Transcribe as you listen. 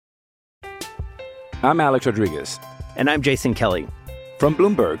I'm Alex Rodriguez. And I'm Jason Kelly. From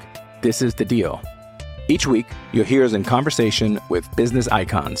Bloomberg, this is The Deal. Each week, you'll hear us in conversation with business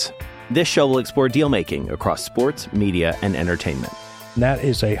icons. This show will explore deal-making across sports, media, and entertainment. That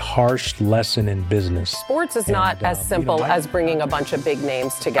is a harsh lesson in business. Sports is not as simple as bringing a bunch of big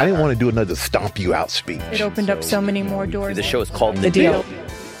names together. I didn't want to do another stomp you out speech. It opened up so many more doors. The show is called The Deal.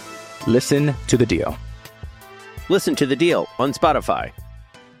 Listen to The Deal. Listen to The Deal on Spotify.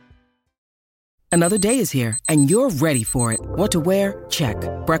 Another day is here, and you're ready for it. What to wear? Check.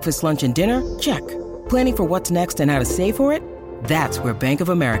 Breakfast, lunch, and dinner? Check. Planning for what's next and how to save for it? That's where Bank of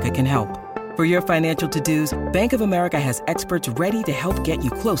America can help. For your financial to-dos, Bank of America has experts ready to help get you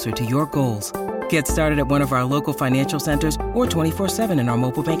closer to your goals. Get started at one of our local financial centers or 24/7 in our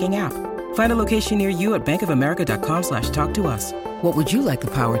mobile banking app. Find a location near you at bankofamerica.com/talktous. What would you like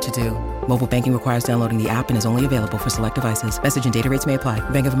the power to do? Mobile banking requires downloading the app and is only available for select devices. Message and data rates may apply.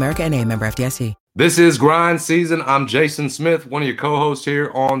 Bank of America N.A., member FDIC. This is Grind Season. I'm Jason Smith, one of your co-hosts here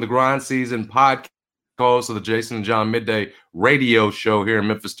on the Grind Season podcast, co-host of the Jason and John Midday radio show here in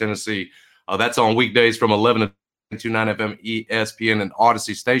Memphis, Tennessee. That's on weekdays from 11 to 29 FM ESPN and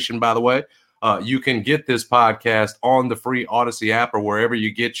Odyssey station, by the way. You can get this podcast on the free Odyssey app or wherever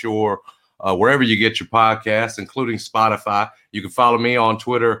you get your podcasts, including Spotify. You can follow me on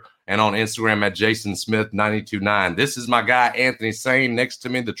Twitter and on Instagram at JasonSmith929. This is my guy, Anthony SZNing, next to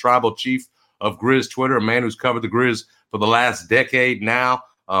me, the tribal chief of Grizz Twitter, a man who's covered the Grizz for the last decade now,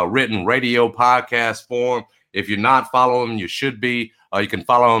 written radio podcast form. If you're not following him, you should be. You can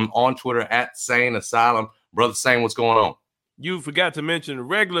follow him on Twitter at Sane Asylum. Brother Sane, what's going on? You forgot to mention a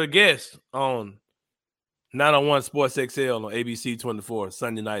regular guest on 901 Sports XL on ABC 24,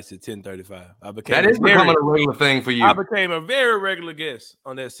 Sunday nights at 10:35. That is becoming a regular thing for you. I became a very regular guest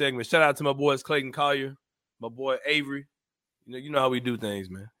on that segment. Shout out to my boys Clayton Collier, my boy Avery. You know how we do things,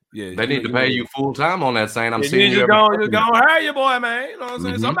 man. Yeah, they need to pay you full time on that, Sane. I'm seeing you go hire your boy, man. You know what I'm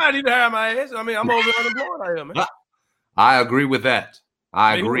saying? Mm-hmm. Somebody need to hire my ass. I mean, I'm over unemployed out here, man. I agree with that.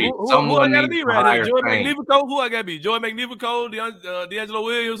 I agree. Who I gotta be right now? Joy McNevico? Who I gotta be? Joy McNevico, D'Angelo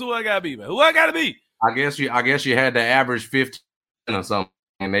Williams? Who I gotta be, man? Who I gotta be? I guess you had to average 15 or something.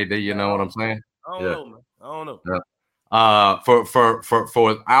 And they did. You know what I'm saying? I don't know, man. I don't know. Yeah.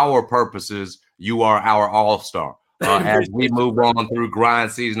 For our purposes, you are our all-star. As we move on through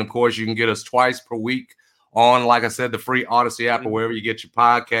Grind Season, of course, you can get us twice per week on, like I said, the free Odyssey app or wherever you get your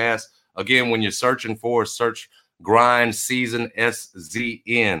podcast. Again, when you're search Grind Season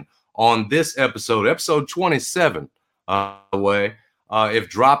SZN. On this episode 27, if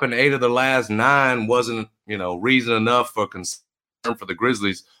dropping 8 of the last 9 wasn't, reason enough for concern for the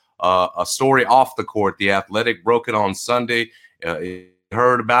Grizzlies, a story off the court. The Athletic broke it on Sunday. You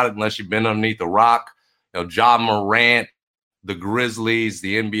heard about it unless you've been underneath a rock. Ja Morant, the Grizzlies,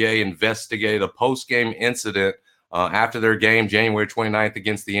 the NBA investigated a post-game incident after their game January 29th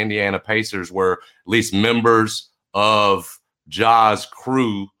against the Indiana Pacers, where at least members of Ja's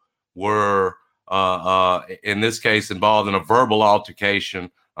crew were, in this case, involved in a verbal altercation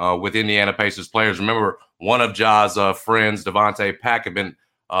with Indiana Pacers players. Remember, one of Ja's friends, Devontae Pack, had been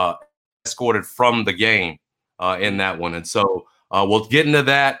escorted from the game in that one. And so we'll get into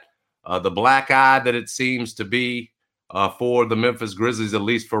that. The black eye that it seems to be for the Memphis Grizzlies, at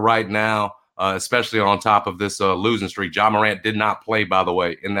least for right now, especially on top of this losing streak. Ja Morant did not play, by the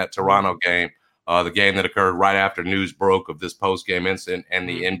way, in that Toronto game, the game that occurred right after news broke of this post-game incident and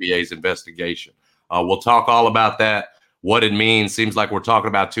the NBA's investigation. We'll talk all about that, what it means. Seems like we're talking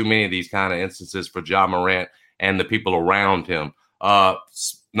about too many of these kind of instances for Ja Morant and the people around him.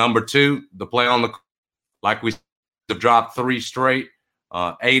 Number 2, the play on the – like we have dropped 3 straight.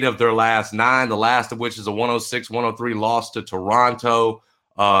 8 of their last 9, the last of which is a 106-103 loss to Toronto,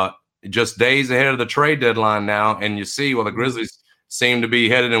 just days ahead of the trade deadline now. And you see, the Grizzlies seem to be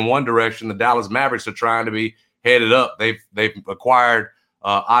headed in one direction. The Dallas Mavericks are trying to be headed up. They've acquired,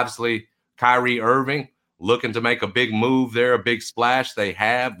 obviously, Kyrie Irving, looking to make a big move there, a big splash. They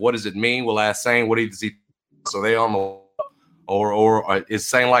have. What does it mean? We'll ask Sane, what does he – so they on the – or is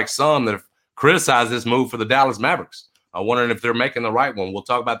Sane like some that have criticized this move for the Dallas Mavericks? I'm wondering if they're making the right one. We'll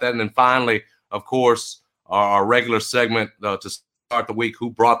talk about that. And then finally, of course, our regular segment to start the week, who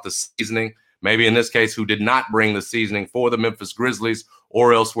brought the seasoning, maybe in this case, who did not bring the seasoning for the Memphis Grizzlies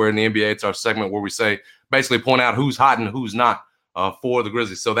or elsewhere in the NBA. It's our segment where we basically point out who's hot and who's not for the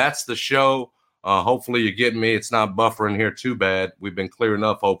Grizzlies. So that's the show. Hopefully you're getting me. It's not buffering here too bad. We've been clear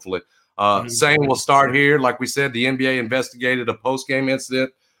enough, hopefully. Same, we'll start here. Like we said, the NBA investigated a post-game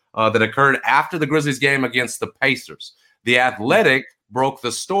incident that occurred after the Grizzlies game against the Pacers. The Athletic broke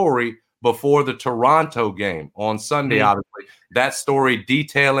the story before the Toronto game on Sunday, obviously. That story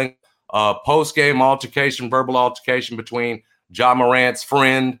detailing Post-game altercation, verbal altercation between Ja Morant's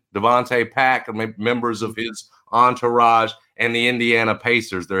friend, Devontae Pack, and members of his entourage, and the Indiana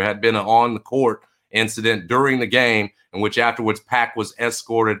Pacers. There had been an on-the-court incident during the game in which afterwards Pack was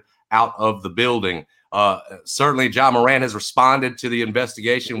escorted out of the building. Certainly, Ja Morant has responded to the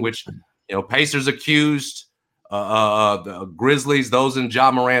investigation, which, Pacers accused the Grizzlies, those in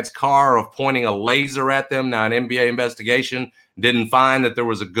Ja Morant's car, of pointing a laser at them. Now, an NBA investigation didn't find that there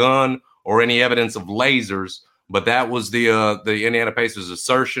was a gun or any evidence of lasers, but that was the Indiana Pacers'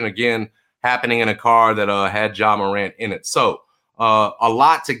 assertion, again, happening in a car that had Ja Morant in it. So a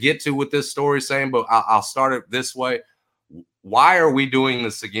lot to get to with this story, Sam, but I'll start it this way. Why are we doing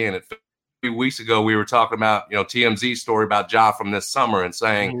this again? A few weeks ago, we were talking about, TMZ's story about Ja from this summer and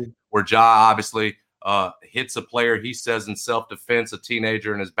saying where Ja obviously hits a player, he says, in self-defense, a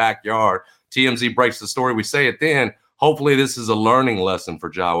teenager in his backyard. TMZ breaks the story. We say it then. Hopefully this is a learning lesson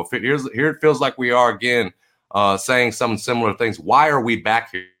for Ja. Here it feels like we are again saying some similar things. Why are we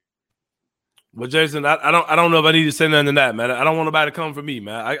back here? Well, Jason, I don't know if I need to say nothing to that, man. I don't want nobody to come for me,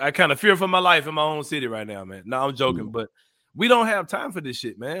 man. I kind of fear for my life in my own city right now, man. No, I'm joking, but we don't have time for this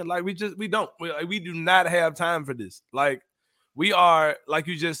shit, man. Like we do not have time for this. Like we are, like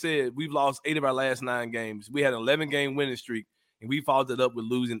you just said, we've lost 8 of our last 9 games. We had an 11-game winning streak, and we followed it up with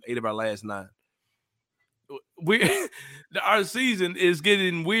losing 8 of our last 9. Our season is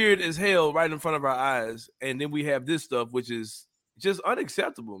getting weird as hell right in front of our eyes, and then we have this stuff, which is just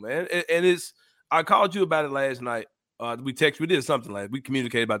unacceptable, man. And I called you about it last night. We did something like we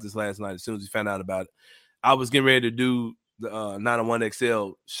communicated about this last night as soon as we found out about it. I was getting ready to do the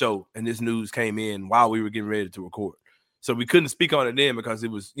 901XL show, and this news came in while we were getting ready to record. So we couldn't speak on it then because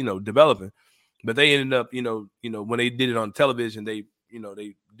it was, developing. But they ended up, when they did it on television, they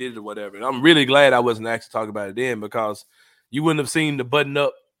did it or whatever. And I'm really glad I wasn't actually talking about it then, because you wouldn't have seen the button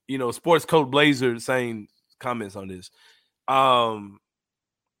up, sports coat blazer saying comments on this.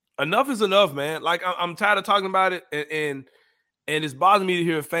 Enough is enough, man. Like I'm tired of talking about it, and it's bothering me to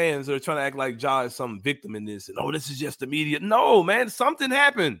hear fans that are trying to act like Ja is some victim in this. And this is just the media. No, man, something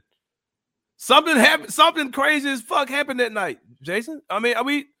happened. Something happened. Something crazy as fuck happened that night, Jason. I mean, are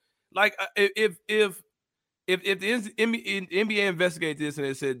we like if the NBA investigated this and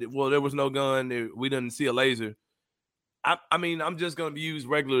it said, well, there was no gun, we didn't see a laser. I mean, I'm just gonna use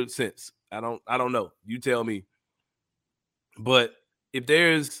regular sense. I don't know. You tell me. But if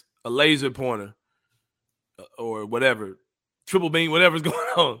there's a laser pointer or whatever, triple beam, whatever's going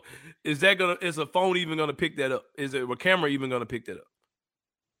on, is a phone even gonna pick that up? Is a camera even gonna pick that up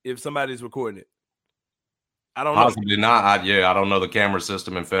if somebody's recording it? I don't know. Possibly not. I don't know the camera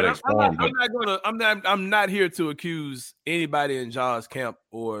system in FedEx Forum. I'm not here to accuse anybody in Ja's camp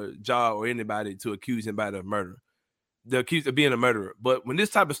or Ja or anybody to accuse anybody of murder. They're accused of being a murderer. But when this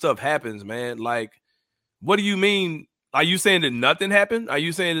type of stuff happens, man, like, what do you mean? Are you saying that nothing happened? Are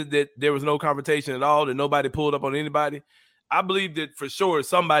you saying that there was no confrontation at all, that nobody pulled up on anybody? I believe that for sure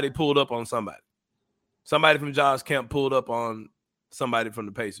somebody pulled up on somebody. Somebody from Ja's camp pulled up on somebody from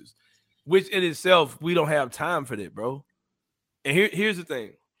the Pacers. Which in itself, we don't have time for that, bro. And here's the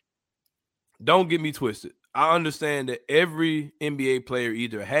thing. Don't get me twisted. I understand that every NBA player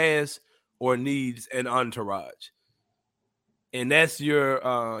either has or needs an entourage. And that's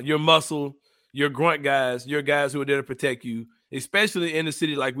your muscle, your grunt guys, your guys who are there to protect you, especially in a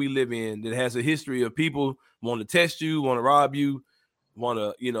city like we live in that has a history of people want to test you, want to rob you, want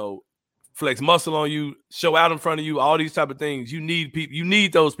to, flex muscle on you, show out in front of you, all these type of things. You need people. You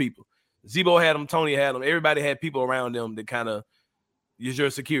need those people. Zebo had them, Tony had them. Everybody had people around them that kind of is your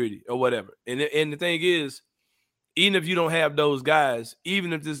security or whatever. And the thing is, even if you don't have those guys,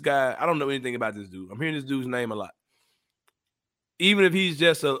 even if this guy, I don't know anything about this dude. I'm hearing this dude's name a lot. Even if he's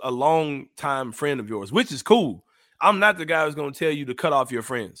just a long-time friend of yours, which is cool. I'm not the guy who's going to tell you to cut off your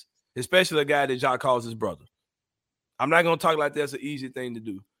friends, especially a guy that Ja calls his brother. I'm not going to talk like that's an easy thing to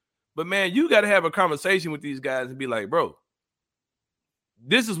do. But, man, you got to have a conversation with these guys and be like, bro,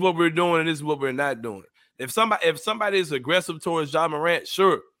 this is what we're doing and this is what we're not doing. If somebody is aggressive towards Ja Morant,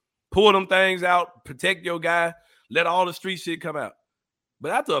 sure, pull them things out, protect your guy, let all the street shit come out.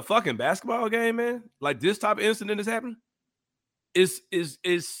 But after a fucking basketball game, man, like this type of incident is happening, it's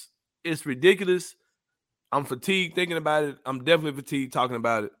ridiculous. I'm fatigued thinking about it. I'm definitely fatigued talking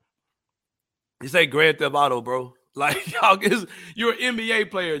about it. This ain't Grand Theft Auto, bro. Like, y'all, you're an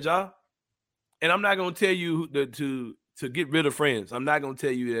NBA player, Ja. And I'm not gonna tell you to get rid of friends. I'm not gonna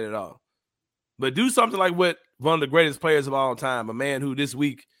tell you that at all. But do something like what one of the greatest players of all time, a man who this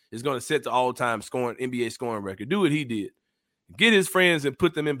week is going to set the all-time NBA scoring record. Do what he did. Get his friends and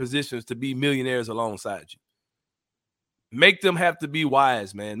put them in positions to be millionaires alongside you. make them have to be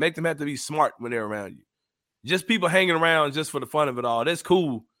wise, man. Make them have to be smart when they're around you. Just people hanging around just for the fun of it all. That's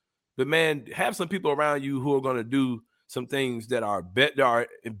cool. But, man, have some people around you who are going to do some things that are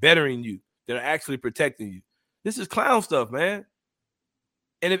bettering you, that are actually protecting you. This is clown stuff, man.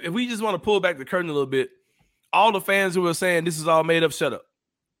 And if we just want to pull back the curtain a little bit, all the fans who are saying this is all made up, shut up.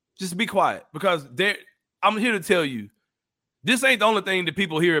 Just be quiet, because I'm here to tell you, this ain't the only thing that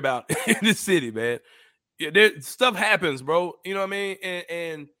people hear about in this city, man. Stuff happens, bro. You know what I mean?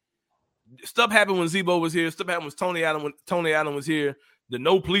 And stuff happened when Zebo was here. Stuff happened when Tony Allen was here. The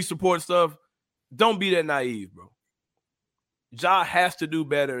no police report stuff. Don't be that naive, bro. Ja has to do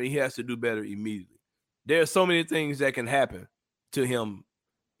better, and he has to do better immediately. There are so many things that can happen to him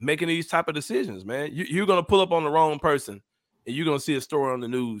making these type of decisions, man. You're going to pull up on the wrong person, and you're going to see a story on the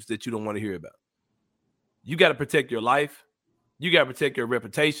news that you don't want to hear about. You got to protect your life. You got to protect your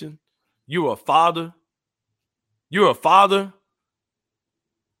reputation. You're a father. You're a father.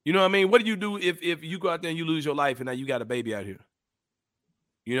 You know what I mean? What do you do if you go out there and you lose your life and now you got a baby out here?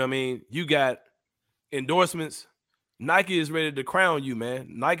 You know what I mean? You got endorsements. Nike is ready to crown you, man.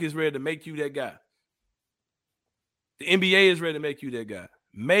 Nike is ready to make you that guy. The NBA is ready to make you that guy.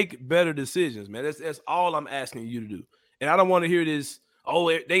 Make better decisions, man. That's all I'm asking you to do. And I don't want to hear this,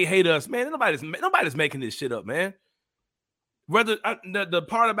 oh, they hate us. Man, nobody's making this shit up, man. Whether the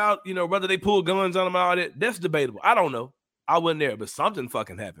part about, whether they pull guns on them and all that, that's debatable. I don't know. I wasn't there, but something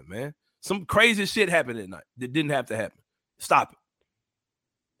fucking happened, man. Some crazy shit happened at night that didn't have to happen. Stop it.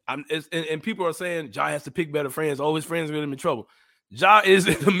 And people are saying Ja has to pick better friends. Oh, his friends are going to be in trouble. Ja is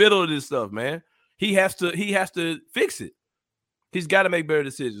in the middle of this stuff, man. He has to fix it. He's got to make better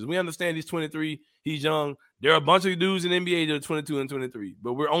decisions. We understand he's 23. He's young. There are a bunch of dudes in the NBA that are 22 and 23,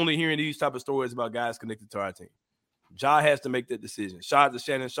 but we're only hearing these type of stories about guys connected to our team. Ja has to make that decision. Shout out to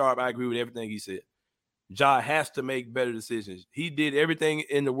Shannon Sharp. I agree with everything he said. Ja has to make better decisions. He did everything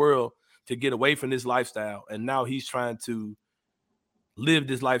in the world to get away from this lifestyle, and now he's trying to live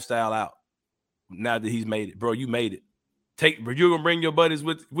this lifestyle out. Now that he's made it, bro, you made it. You're gonna bring your buddies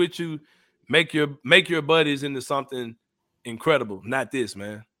with you. Make your buddies into something incredible. Not this,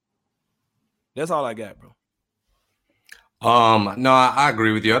 man. That's all I got, bro. No, I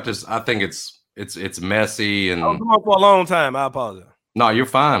agree with you. I think it's messy and I've been on for a long time. I apologize. No, you're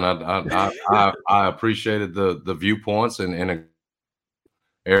fine. I appreciated the viewpoints and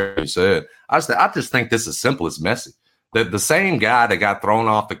Eric you said. I just think this is simple as messy. The same guy that got thrown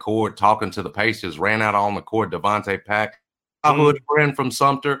off the court talking to the Pacers ran out on the court, Devontae Pack, childhood friend from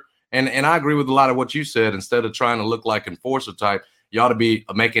Sumter. And I agree with a lot of what you said. Instead of trying to look like enforcer type, you ought to be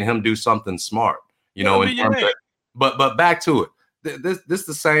making him do something smart, but back to it. This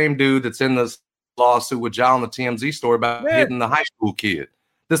the same dude that's in this lawsuit with Ja on the TMZ story about hitting the high school kid.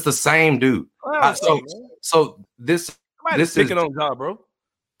 This the same dude. So this is picking on Ja, bro.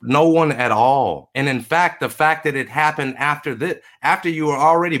 No one at all. And in fact, the fact that it happened after you were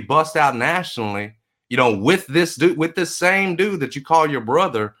already bust out nationally, with this dude, with this same dude that you call your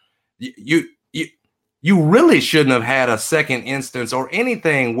brother, you really shouldn't have had a second instance or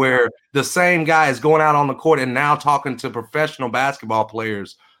anything where the same guy is going out on the court and now talking to professional basketball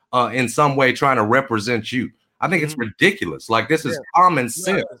players in some way trying to represent you. I think it's ridiculous. Like, this is common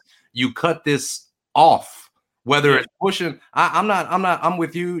sense. You cut this off. Whether it's pushing, I'm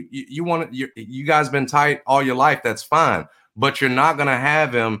with you. You guys been tight all your life. That's fine, but you're not gonna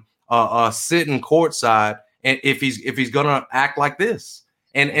have him sitting courtside, and if he's gonna act like this.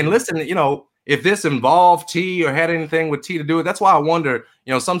 And listen, if this involved T or had anything with T to do it, that's why I wonder.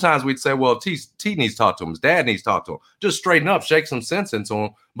 Sometimes we'd say, well, T needs to talk to him. His dad needs to talk to him. Just straighten up, shake some sense into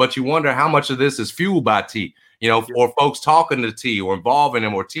him. But you wonder how much of this is fueled by T. Or folks talking to T or involving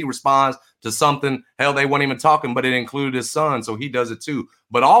him, or T responds to something. Hell, they weren't even talking, but it included his son, so he does it too.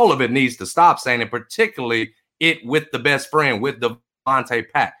 But all of it needs to stop, saying, and particularly it with the best friend, with Devontae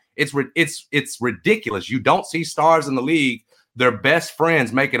Pack. It's ridiculous. You don't see stars in the league, their best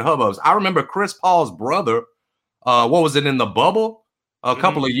friends making hubbubs. I remember Chris Paul's brother, what was it, in the bubble a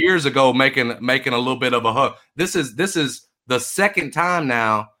couple of years ago, making a little bit of a hug. This is the second time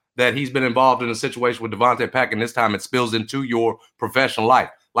now that he's been involved in a situation with Devontae Pack, and this time it spills into your professional life.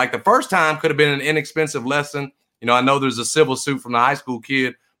 Like, the first time could have been an inexpensive lesson. I know there's a civil suit from the high school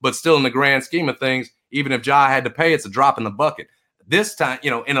kid, but still, in the grand scheme of things, even if Ja had to pay, it's a drop in the bucket. This time,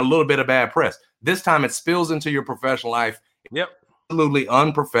 in a little bit of bad press. This time it spills into your professional life. Yep. Absolutely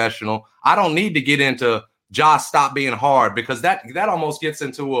unprofessional. I don't need to get into Ja stop being hard, because that almost gets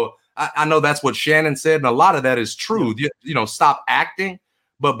into I know that's what Shannon said, and a lot of that is true. Stop acting.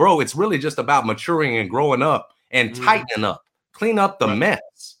 But, bro, it's really just about maturing and growing up and tightening up. Clean up the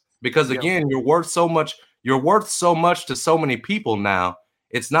mess. Because, again, you're worth so much. you're worth so much to so many people now.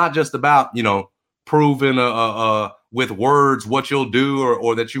 It's not just about, proving with words what you'll do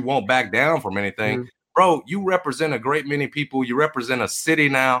or that you won't back down from anything. Mm-hmm. Bro, you represent a great many people. You represent a city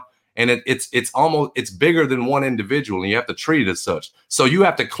now, and it's bigger than one individual, and you have to treat it as such. So you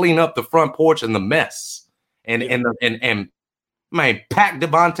have to clean up the front porch and the mess, and man, pack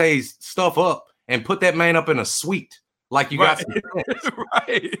Devontae's stuff up and put that man up in a suite like you got some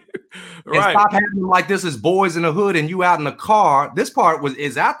right. And stop having them like this is boys in the hood and you out in the car. This part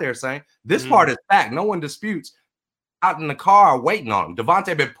is out there saying this part is fact. No one disputes. Out in the car waiting on him.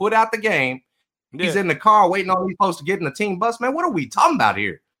 Devontae been put out the game. He's in the car waiting on he's supposed to get in the team bus. Man, what are we talking about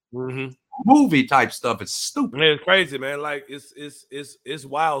here? Mm-hmm. Movie type stuff. It's stupid. Man, it's crazy, man. Like it's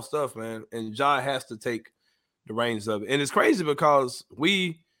wild stuff, man. And John has to take the reins of it. And it's crazy because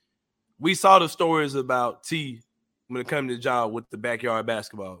we saw the stories about T when it comes to Ja with the backyard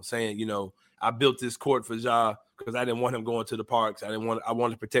basketball, saying, I built this court for Ja because I didn't want him going to the parks. I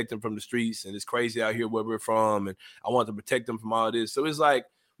wanted to protect him from the streets, and it's crazy out here where we're from, and I want to protect him from all this. So it's like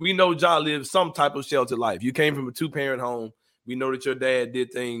we know Ja lives some type of sheltered life. You came from a 2-parent home. We know that your dad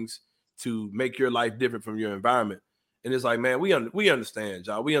did things to make your life different from your environment. And it's like, man, we understand,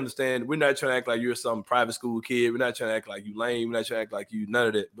 Ja. We understand. We're not trying to act like you're some private school kid. We're not trying to act like you lame. We're not trying to act like you none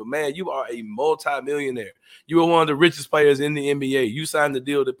of that. But, man, you are a multimillionaire. You are one of the richest players in the NBA. You signed the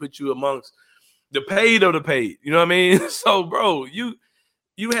deal that put you amongst the paid of the paid. You know what I mean? So, bro, you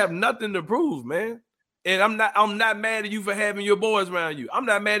have nothing to prove, man. And I'm not mad at you for having your boys around you. I'm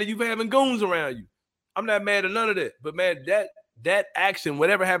not mad at you for having goons around you. I'm not mad at none of that. But, man, that action,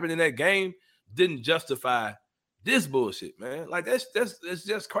 whatever happened in that game, didn't justify this bullshit, man. Like that's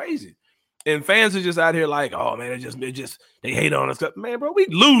just crazy. And fans are just out here like, oh man, they hate on us. Man, bro, we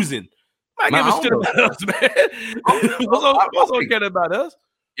losing. I give a shit about us, man. What's okay about us?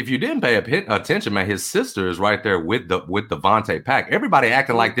 If you didn't pay attention, man, his sister is right there with Devontae Pack. Everybody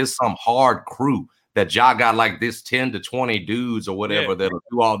acting like this some hard crew that Ja got like this 10 to 20 dudes or whatever that'll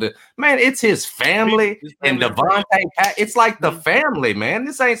do all this. Man, it's his family and Devontae Pack. It's like the family, man.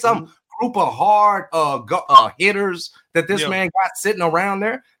 This ain't some group of hard hitters that this man got sitting around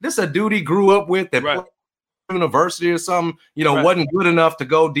there. This a dude he grew up with that played university or something, wasn't good enough to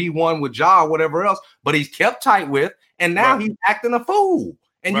go D1 with Ja or whatever else, but he's kept tight with, and now he's acting a fool.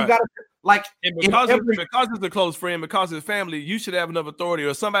 And you got to because it's a close friend, because it's family, you should have enough authority,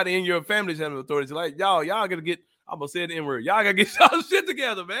 or somebody in your family should have enough authority. Like y'all gotta get. I'm gonna say the N-word. Y'all gotta get y'all shit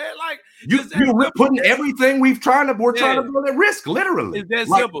together, man. Like you're putting everything we're trying to put at risk, literally. It's that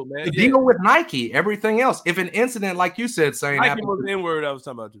simple, man. The deal with Nike, everything else. If an incident like you said, saying Nike was the N-word I was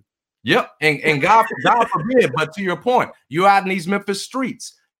talking about. Yep, and God forbid. But to your point, you're out in these Memphis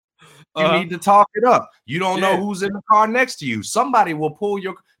streets. You need to talk it up. You don't know who's in the car next to you. Somebody will pull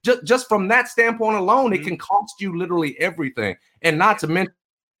your just from that standpoint alone. It can cost you literally everything, and not to mention.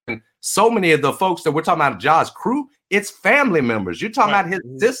 So many of the folks that we're talking about, Ja's crew, it's family members. You're talking about his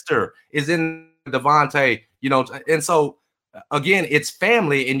sister is in Devontae, and so again, it's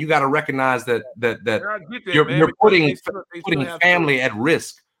family, and you got to recognize that you're putting family at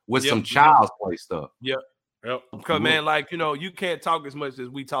risk with some child's play stuff. Yep. Because man, you can't talk as much as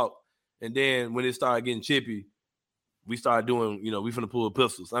we talk, and then when it started getting chippy, we started doing, we finna pull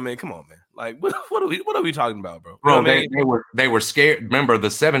pistols. I mean, come on, man. Like, what are we talking about, bro? Bro, they were scared. Remember, the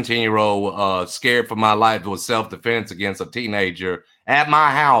 17-year-old scared for my life was self-defense against a teenager at my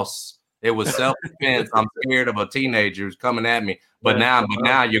house. It was self-defense. I'm scared of a teenager who's coming at me. But now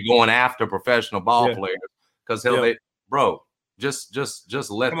you're going after professional ball players because bro, just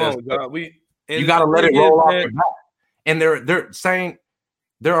let this. You got to let it roll off your back. And they're saying.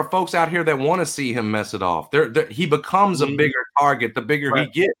 There are folks out here that want to see him mess it off. He becomes a bigger target the bigger he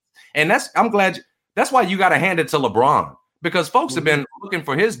gets. And that's why you got to hand it to LeBron, because folks have been looking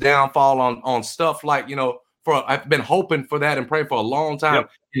for his downfall on stuff like, I've been hoping for that and praying for a long time.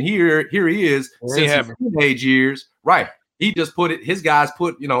 And here he is since his teenage years. Right. He just his guys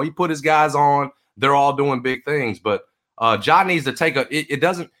on. They're all doing big things. But Ja needs to take it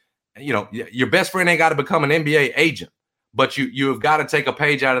doesn't, your best friend ain't got to become an NBA agent. But you've got to take a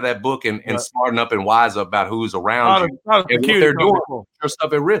page out of that book and smarten up and wise up about who's around you and what they're doing. Your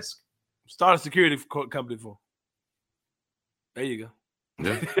stuff at risk. Start a security company for. There you go.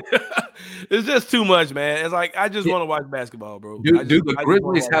 Yeah. It's just too much, man. It's like I just want to watch basketball, bro. Do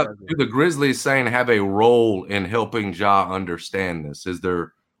the Grizzlies saying have a role in helping Ja understand this? Is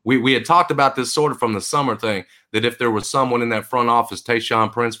there? We had talked about this sort of from the summer thing, that if there was someone in that front office,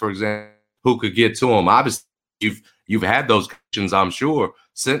 Tayshaun Prince, for example, who could get to him. Obviously, you've had those questions, I'm sure,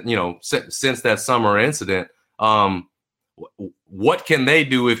 since that summer incident. what can they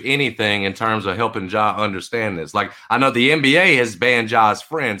do, if anything, in terms of helping Ja understand this? Like, I know the NBA has banned Ja's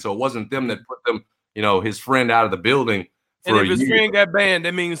friend, so it wasn't them that put them, his friend out of the building for and if his friend got banned,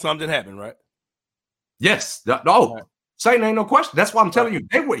 that means something happened, right? Yes. Saying ain't no question. That's why I'm telling you,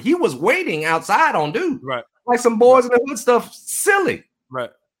 he was waiting outside on dude. Right. Like some boys in the hood stuff, silly. Right.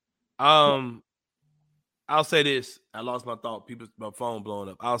 I'll say this. I lost my thought. My phone blowing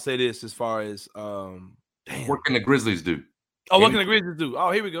up. I'll say this as far as what can the Grizzlies do? Oh, what can the Grizzlies do?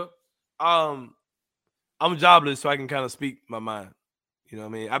 Oh, here we go. I'm jobless, so I can kind of speak my mind. You know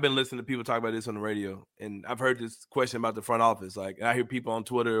what I mean? I've been listening to people talk about this on the radio, and I've heard this question about the front office. Like, I hear people on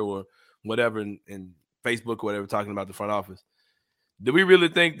Twitter or whatever and Facebook or whatever talking about the front office. Do we really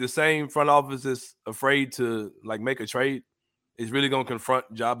think the same front office is afraid to make a trade is really going to confront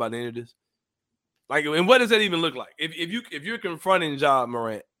Ja by the end of this? Like, and what does that even look like? If you're confronting Ja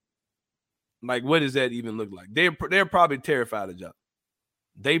Morant, like, what does that even look like? They're probably terrified of Ja.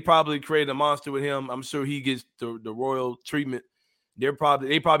 They probably create a monster with him. I'm sure he gets the royal treatment. They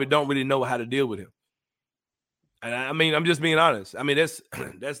probably don't really know how to deal with him. And I mean, I'm just being honest. I mean, that's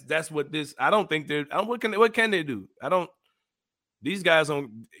what this. I don't think they're. What can they do? These guys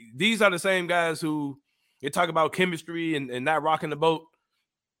these are the same guys who they talk about chemistry and not rocking the boat.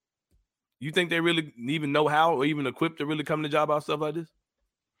 You think they really even know how or even equipped to really come to Ja about stuff like this?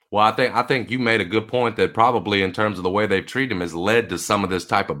 Well, I think you made a good point that probably in terms of the way they've treated him has led to some of this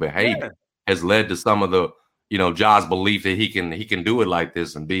type of behavior. Has led to some of the, Ja's belief that he can do it like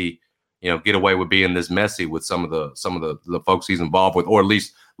this and be, get away with being this messy with some of the folks he's involved with, or at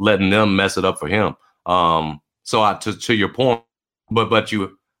least letting them mess it up for him. So to your point, but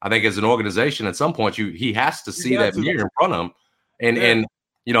I think as an organization at some point he has to see that mirror in front of him, and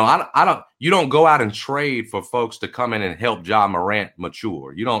you don't go out and trade for folks to come in and help Ja Morant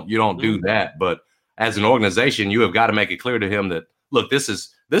mature. You don't do that. But as an organization, you have got to make it clear to him that, look, this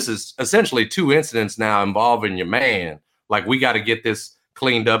is essentially two incidents now involving your man. Like, we got to get this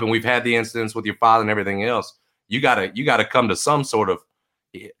cleaned up, and we've had the incidents with your father and everything else. You got to come to some sort of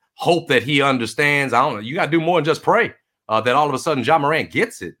hope that he understands. I don't know. You got to do more than just pray that all of a sudden Ja Morant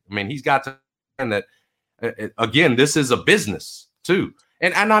gets it. I mean, he's got to understand that again, this is a business too.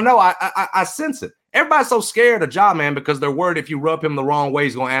 And I know I sense it. Everybody's so scared of Ja, man, because they're worried if you rub him the wrong way,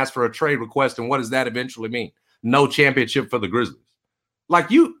 he's going to ask for a trade request. And what does that eventually mean? No championship for the Grizzlies. Like,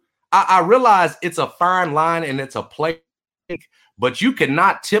 I realize it's a fine line and it's a play, but you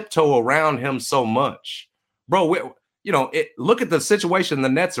cannot tiptoe around him so much. Bro, look at the situation the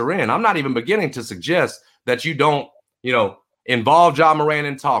Nets are in. I'm not even beginning to suggest that you don't, involve Ja Morant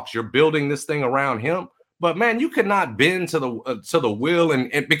in talks. You're building this thing around him. But man, you cannot bend to the will,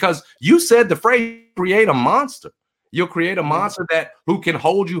 and because you said the phrase "create a monster." You'll create a monster who can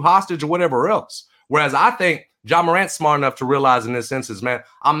hold you hostage or whatever else. Whereas I think Ja Morant's smart enough to realize in this instance, man,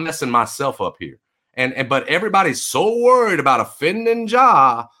 I'm messing myself up here. But everybody's so worried about offending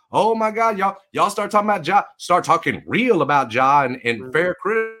Ja. Oh my God, y'all start talking about Ja, start talking real about Ja and fair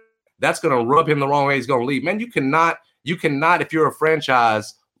criticism. That's gonna rub him the wrong way. He's gonna leave. Man, you cannot, if you're a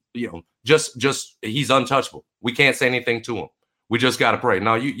franchise, just he's untouchable. We can't say anything to him. We just got to pray.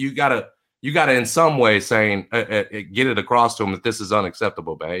 No, you gotta in some way saying get it across to him that this is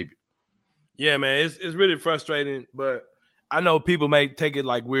unacceptable behavior. Yeah, man, it's really frustrating, but I know people may take it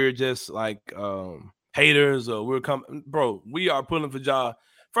like we're just like haters or we're coming. Bro, we are pulling for Ja.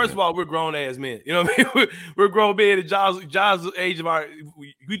 First of all, we're grown ass men. You know what I mean? We're grown men. At Ja's age of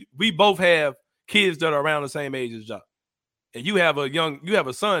we both have kids that are around the same age as Ja. And you have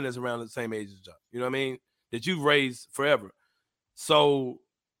a son that's around the same age as Ja. You know what I mean? That you've raised forever. So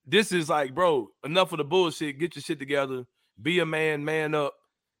this is like, bro, enough of the bullshit. Get your shit together. Be a man, man up.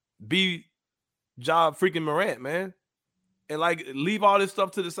 Be Ja freaking Morant, man. And like, leave all this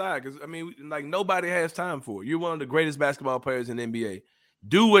stuff to the side. Because I mean, like, nobody has time for it. You're one of the greatest basketball players in the NBA.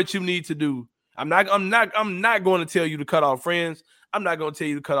 Do what you need to do. I'm not going to tell you to cut off friends. I'm not going to tell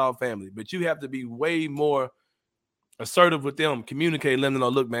you to cut off family. But you have to be way more assertive with them, communicate, let them know,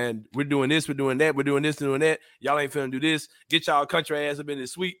 look, man, we're doing this, we're doing that, we're doing this and doing that. Y'all ain't finna do this. Get y'all country ass up in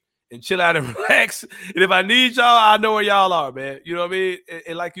this suite and chill out and relax. And if I need y'all, I know where y'all are, man. You know what I mean?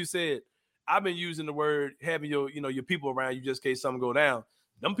 And like you said, I've been using the word having your people around you just in case something go down.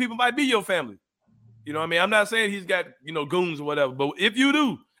 Them people might be your family. You know what I mean? I'm not saying he's got, goons or whatever, but if you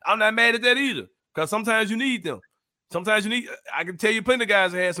do, I'm not mad at that either. Because sometimes you need them. Sometimes I can tell you plenty of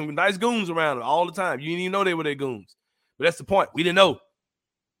guys that had some nice goons around them all the time. You didn't even know they were their goons. But that's the point. We didn't know.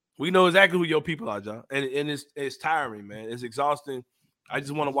 We know exactly who your people are, John. And it's tiring, man. It's exhausting. I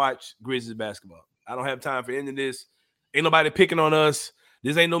just want to watch Grizzlies basketball. I don't have time for any of this. Ain't nobody picking on us.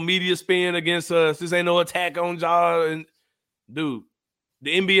 This ain't no media spin against us. This ain't no attack on Ja. And dude,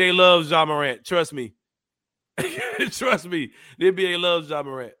 the NBA loves Ja Morant. Trust me. Trust me. The NBA loves Ja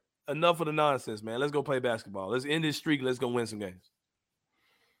Morant. Enough of the nonsense, man. Let's go play basketball. Let's end this streak. Let's go win some games.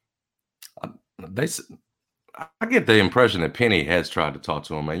 I get the impression that Penny has tried to talk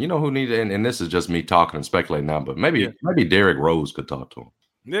to him, man. You know who needed, and this is just me talking and speculating now, but maybe Derrick Rose could talk to him.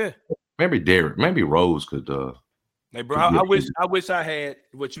 Yeah. Maybe Rose could. Hey, bro, I wish I had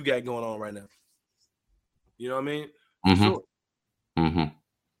what you got going on right now. You know what I mean? Mm-hmm. Sure.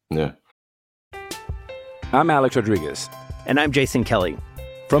 Mm-hmm. Yeah. I'm Alex Rodriguez. And I'm Jason Kelly.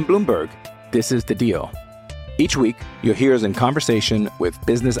 From Bloomberg, this is The Deal. Each week, you'll hear us in conversation with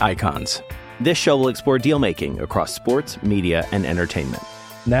business icons. This show will explore deal-making across sports, media, and entertainment.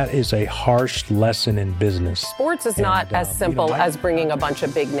 That is a harsh lesson in business. Sports is not as simple as bringing a bunch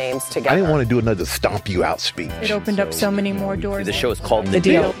of big names together. I didn't want to do another stomp you out speech. It opened up so many more doors. The show is called The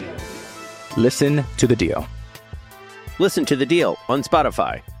Deal. Listen to The Deal. Listen to The Deal on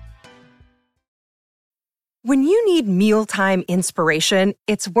Spotify. When you need mealtime inspiration,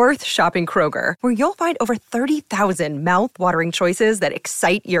 it's worth shopping Kroger, where you'll find over 30,000 mouth-watering choices that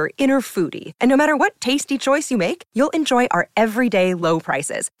excite your inner foodie. And no matter what tasty choice you make, you'll enjoy our everyday low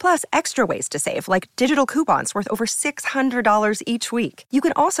prices, plus extra ways to save, like digital coupons worth over $600 each week. You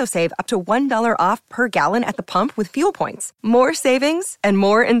can also save up to $1 off per gallon at the pump with fuel points. More savings and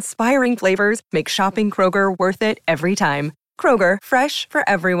more inspiring flavors make shopping Kroger worth it every time. Kroger, fresh for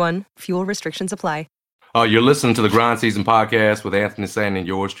everyone. Fuel restrictions apply. You're listening to the Grind Season Podcast with Anthony SZNing and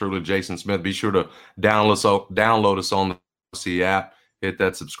yours truly, Jason Smith. Be sure to download us on the C app. Hit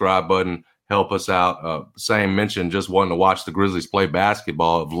that subscribe button. Help us out. Same mention, just wanting to watch the Grizzlies play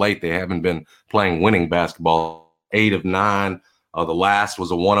basketball. Of late, they haven't been playing winning basketball. 8 of 9. The last was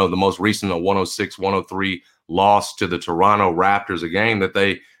the most recent, a 106-103 loss to the Toronto Raptors, a game that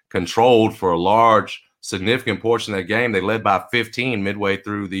they controlled for a large, significant portion of that game. They led by 15 midway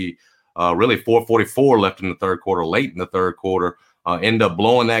through the really 4:44 left in the third quarter, late in the third quarter, end up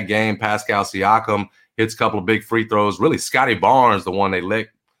blowing that game. Pascal Siakam hits a couple of big free throws. Really, Scotty Barnes, the one they let,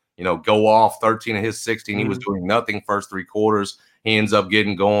 go off 13 of his 16. He was doing nothing first three quarters. He ends up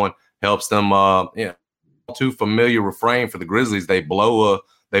getting going, helps them. Too familiar refrain for the Grizzlies. They blow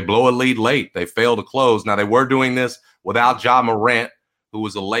a lead late. They fail to close. Now they were doing this without Ja Morant, who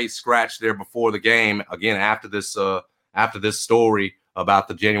was a late scratch there before the game. Again, after this story about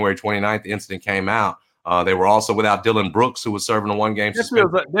the January 29th incident came out. They were also without Dylan Brooks, who was serving a one-game suspension.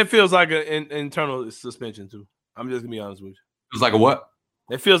 That feels like an internal suspension, too. I'm just going to be honest with you. It was like a what?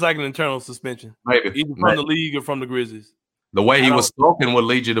 It feels like an internal suspension. Maybe. Either from the league or from the Grizzlies. The way he was spoken would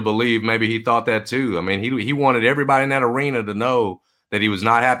lead you to believe maybe he thought that, too. I mean, he wanted everybody in that arena to know that he was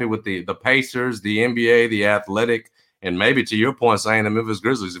not happy with the Pacers, the NBA, the Athletic, and maybe, to your point, saying the Memphis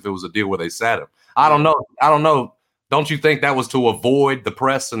Grizzlies if it was a deal where they sat him. I don't know. Don't you think that was to avoid the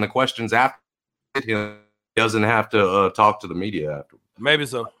press and the questions after him? He doesn't have to talk to the media after. Maybe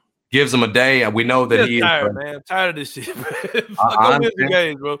so. Gives him a day. We know that he tired, is. Man. I'm tired of this shit. I'm win the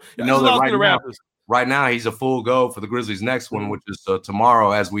games, bro. You know that right now he's a full go for the Grizzlies' next one, which is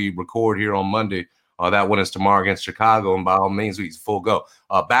tomorrow as we record here on Monday. That one is tomorrow against Chicago, and by all means, he's full go.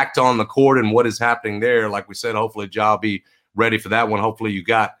 Back to on the court and what is happening there. Like we said, hopefully Ja will be ready for that one. Hopefully you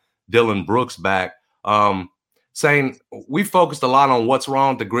got Dylan Brooks back. Saying we focused a lot on what's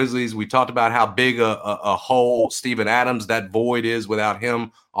wrong with the Grizzlies. We talked about how big a hole Steven Adams, that void is without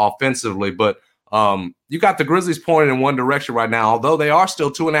him offensively. But you got the Grizzlies pointing in one direction right now, although they are still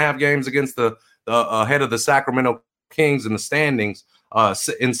 2.5 games against the head of the Sacramento Kings in the standings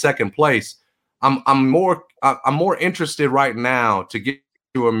in second place. I'm more interested right now to get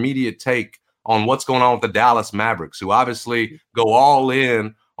your immediate take on what's going on with the Dallas Mavericks, who obviously go all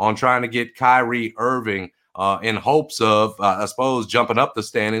in on trying to get Kyrie Irving in hopes of, I suppose, jumping up the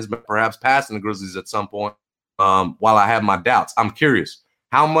standings, but perhaps passing the Grizzlies at some point. While I have my doubts, I'm curious,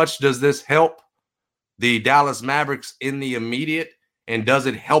 how much does this help the Dallas Mavericks in the immediate, and does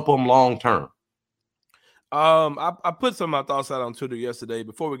it help them long term? I put some of my thoughts out on Twitter yesterday.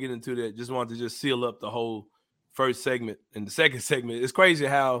 Before we get into that, just wanted to seal up the whole first segment and the second segment. It's crazy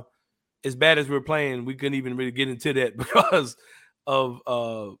how, as bad as we're playing, we couldn't even really get into that because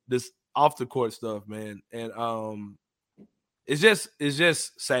of this off the court stuff, man. And it's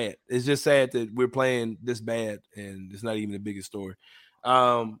just sad. It's just sad that we're playing this bad, and it's not even the biggest story.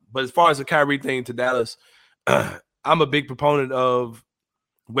 But as far as the Kyrie thing to Dallas, I'm a big proponent of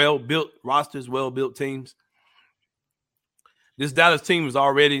well-built rosters, well-built teams. This Dallas team is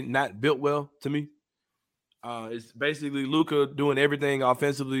already not built well to me. It's basically Luka doing everything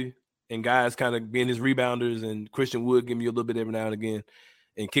offensively and guys kind of being his rebounders, and Christian Wood giving you a little bit every now and again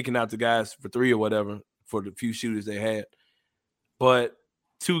and kicking out the guys for three or whatever for the few shooters they had. but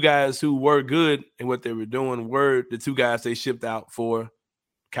two guys who were good in what they were doing were the two guys they shipped out for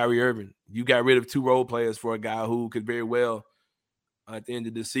Kyrie Irving. You got rid of two role players for a guy who could very well, at the end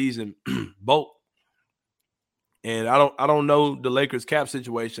of the season, bolt. And I don't know the Lakers cap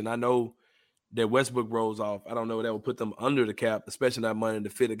situation. I know that Westbrook rolls off. I don't know that will put them under the cap, especially that money to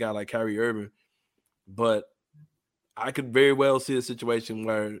fit a guy like Kyrie Irving. But I could very well see a situation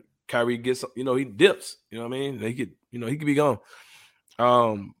where Kyrie gets, he dips. You know what I mean? He could be gone.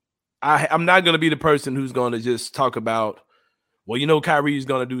 I'm not going to be the person who's going to just talk about, well, Kyrie's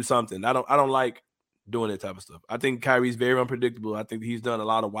going to do something. I don't like doing that type of stuff. I think Kyrie's very unpredictable. I think he's done a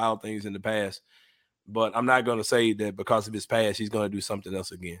lot of wild things in the past, but I'm not going to say that because of his past, he's going to do something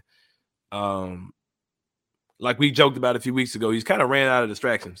else again. Like we joked about a few weeks ago, he's kind of ran out of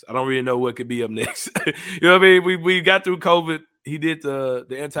distractions. I don't really know what could be up next. You know what I mean? We got through COVID. He did the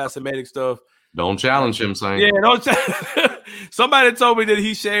anti-Semitic stuff. Don't challenge him, saying. Yeah, don't. Somebody told me that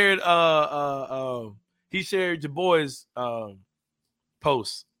he shared your boy's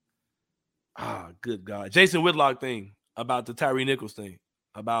post. Good God, Jason Whitlock thing about the Tyree Nichols thing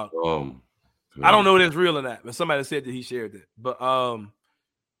about. I don't know if it's real or not, but somebody said that he shared that. But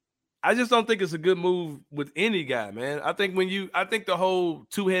I just don't think it's a good move with any guy, man. I think the whole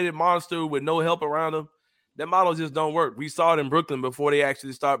two-headed monster with no help around him, that model just don't work. We saw it in Brooklyn before they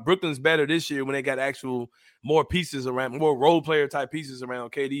actually start. Brooklyn's better this year when they got actual more pieces around, more role player type pieces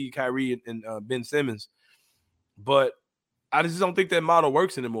around KD, Kyrie, and Ben Simmons. But I just don't think that model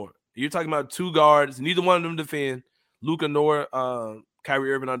works anymore. You're talking about two guards, neither one of them defend. Luka nor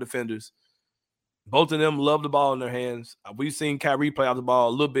Kyrie Irving are defenders. Both of them love the ball in their hands. We've seen Kyrie play out the ball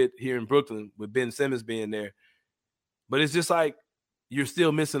a little bit here in Brooklyn with Ben Simmons being there. But it's just like you're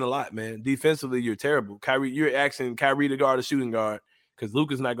still missing a lot, man. Defensively, you're terrible. Kyrie, you're asking Kyrie to guard a shooting guard because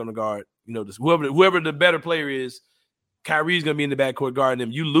Luka's not going to guard. Whoever the better player is, Kyrie's going to be in the backcourt guarding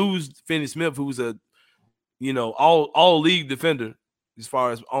him. You lose Finney-Smith, who's a all league defender as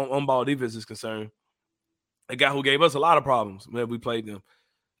far as on-ball defense is concerned. A guy who gave us a lot of problems when we played them.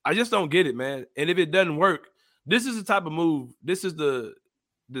 I just don't get it, man. And if it doesn't work, this is the type of move. This is the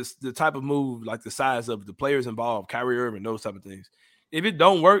type of move, like the size of the players involved, Kyrie Irving, those type of things. If it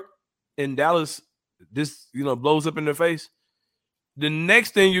don't work in Dallas, this blows up in their face. The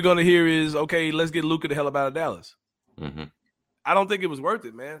next thing you're gonna hear is, okay, let's get Luka the hell out of Dallas. Mm-hmm. I don't think it was worth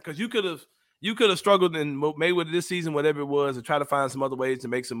it, man, because you could have struggled and made with this season, whatever it was, and try to find some other ways to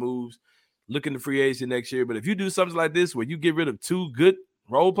make some moves. Look in the free agency next year. But if you do something like this where you get rid of two good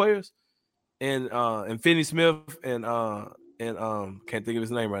role players and Finney-Smith and can't think of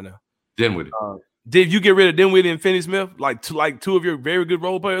his name right now. Dinwiddie. Did you get rid of Dinwiddie and Finney-Smith, like two of your very good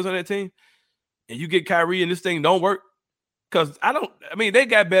role players on that team, and you get Kyrie and this thing don't work? Because they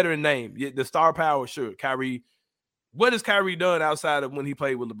got better in name. The star power, sure. Kyrie, what has Kyrie done outside of when he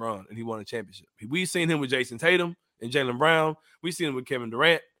played with LeBron and he won a championship? We've seen him with Jason Tatum and Jaylen Brown. We've seen him with Kevin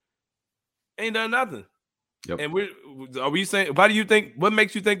Durant. Ain't done nothing. Yep. And are we saying? Why do you think? What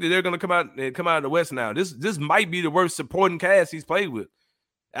makes you think that they're going to come out of the West now? This might be the worst supporting cast he's played with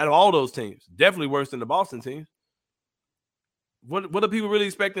out of all those teams. Definitely worse than the Boston team. What are people really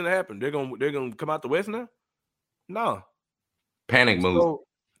expecting to happen? They're gonna come out the West now? No. Panic move. So,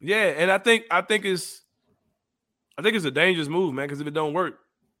 yeah, and I think it's a dangerous move, man. Because if it don't work,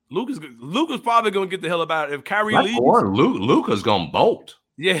 Luka's probably gonna get the hell up out of it. If Kyrie leaves, Luka's gonna bolt.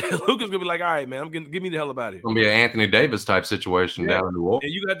 Yeah, Luka's gonna be like, all right, man, get me the hell up out of here. It's gonna be an Anthony Davis type situation down in New Orleans.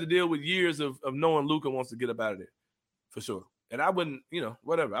 And you got to deal with years of knowing Luka wants to get up out of there, for sure. And I wouldn't,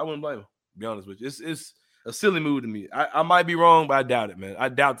 whatever. I wouldn't blame him, to be honest with you. It's a silly move to me. I might be wrong, but I doubt it, man. I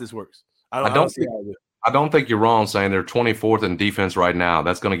doubt this works. I don't think you're wrong saying they're 24th in defense right now.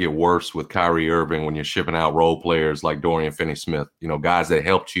 That's going to get worse with Kyrie Irving when you're shipping out role players like Dorian Finney-Smith, guys that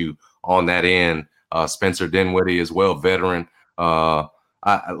helped you on that end. Spencer Dinwiddie as well, veteran.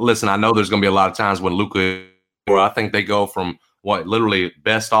 Listen, I know there's going to be a lot of times when Luka, I think they go from literally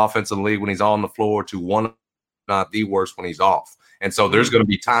best offensive league when he's on the floor to one, not the worst when he's off. And so there's going to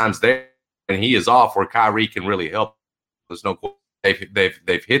be times there and he is off where Kyrie can really help. There's no question.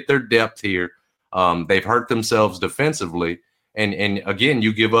 They've hit their depth here. They've hurt themselves defensively. And again,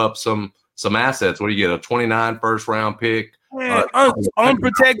 you give up some assets. What do you get? A 29 first round pick.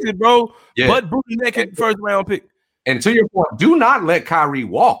 Unprotected, bro. Yeah. But booty naked first round pick. And to your point, do not let Kyrie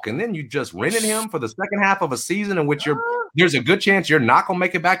walk. And then you just rented him for the second half of a season in which there's a good chance you're not going to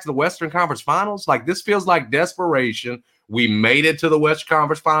make it back to the Western Conference Finals. Like, this feels like desperation. We made it to the Western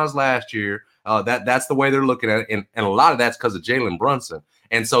Conference Finals last year. That's the way they're looking at it. And a lot of that's because of Jalen Brunson.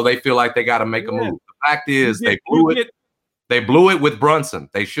 And so they feel like they got to make a move. The fact is they blew it. They blew it with Brunson.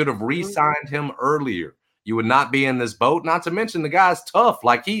 They should have re-signed him earlier. you would not be in this boat. Not to mention the guy's tough.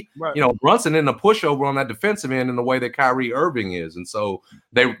 Like Brunson in a pushover on that defensive end in the way that Kyrie Irving is. And so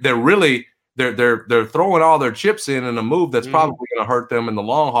they're throwing all their chips in a move that's probably going to hurt them in the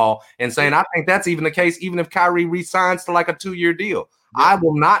long haul, and saying, I think that's even the case, even if Kyrie re-signs to like a 2-year deal. Yeah. I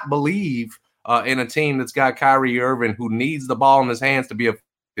will not believe in a team that's got Kyrie Irving, who needs the ball in his hands to be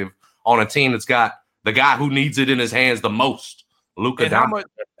effective, on a team that's got the guy who needs it in his hands the most, Luka.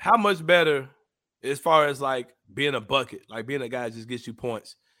 How much better as far as like being a bucket, like being a guy that just gets you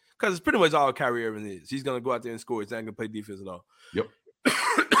points? Because it's pretty much all Kyrie Irving is. He's going to go out there and score. He's not going to play defense at all. Yep.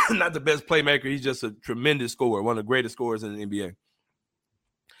 Not the best playmaker. He's just a tremendous scorer, one of the greatest scorers in the NBA.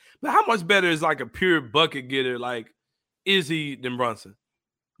 But how much better is like a pure bucket getter like Izzy than Brunson?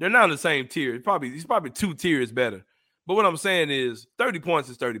 They're not in the same tier. He's probably 2 tiers better. But what I'm saying is 30 points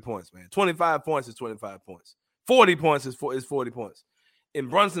is 30 points, man. 25 points is 25 points. 40 points is 40 points. And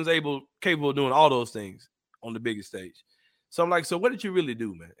Brunson's capable of doing all those things on the biggest stage. So I'm like, so what did you really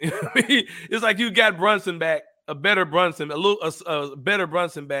do, man? It's like you got Brunson back, a better Brunson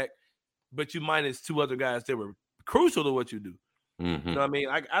back, but you minus 2 other guys that were crucial to what you do. Mm-hmm. You know what I mean?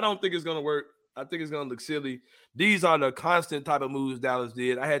 I don't think it's going to work. I think it's going to look silly. These are the constant type of moves Dallas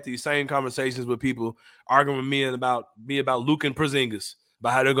did. I had these same conversations with people arguing with me about Luka and Porzingis,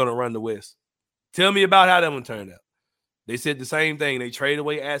 about how they're going to run the West. Tell me about how that one turned out. They said the same thing. They traded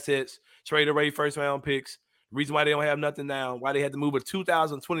away assets, traded away first-round picks. The reason why they don't have nothing now, why they had to move a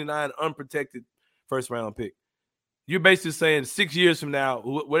 2029 unprotected first-round pick. You're basically saying 6 years from now,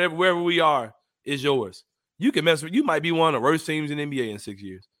 wherever we are, is yours. You can mess with. You might be one of the worst teams in the NBA in 6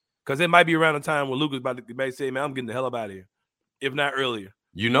 years. Because it might be around the time when Luka's about to say, man, I'm getting the hell up out of here, if not earlier.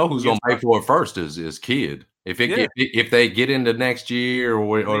 You know who's going to pay for it first is Kid. If they get into next year or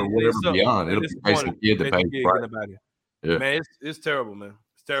whatever beyond, it'll be basically Kid to pay for it. Yeah. Man, it's terrible, man.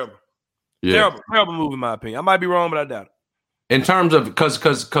 It's terrible. Yeah. Terrible move in my opinion. I might be wrong, but I doubt it. In terms of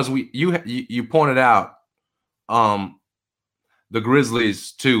because you pointed out the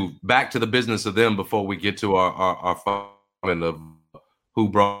Grizzlies too. Back to the business of them before we get to our fun of who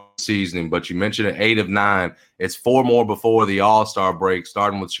brought SZNing, but you mentioned it, 8 of 9. It's 4 more before the All-Star break,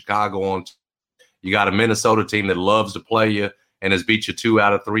 starting with Chicago on. You got a Minnesota team that loves to play you and has beat you 2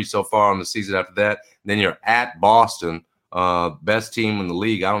 out of 3 so far on the season after that. Then you're at Boston, best team in the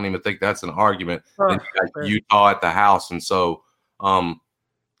league. I don't even think that's an argument. Then you got Utah at the house. And so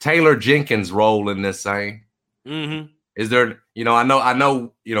Taylor Jenkins' role in this thing. Mm-hmm. Is there, I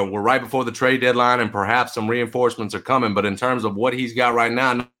know, we're right before the trade deadline and perhaps some reinforcements are coming, but in terms of what he's got right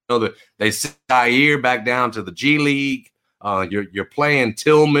now, I know that they sent Zaire back down to the G League. You're playing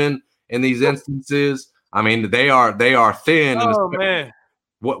Tillman in these instances. I mean, they are thin. Oh man,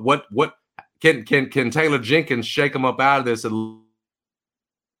 what can Taylor Jenkins shake them up out of this at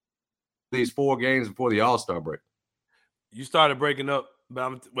these 4 games before the All-Star break? You started breaking up,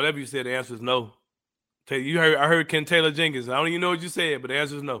 but whatever you said, the answer is no. I heard Ken Taylor Jenkins. I don't even know what you said, but the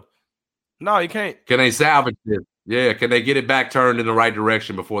answer is no. No, you can't. Can they salvage this? Yeah, can they get it back turned in the right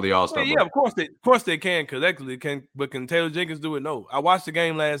direction before the All-Star break? Yeah, of course they can collectively. But can Taylor Jenkins do it? No. I watched the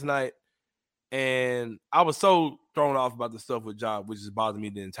game last night, and I was so thrown off about the stuff with Ja, which has bothered me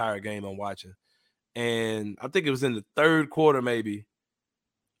the entire game I'm watching. And I think it was in the third quarter, maybe.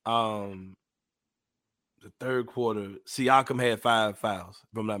 The third quarter, Siakam had 5 fouls,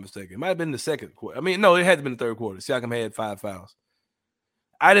 if I'm not mistaken. It might have been the second quarter. I mean, no, it had to been the third quarter. Siakam had 5 fouls.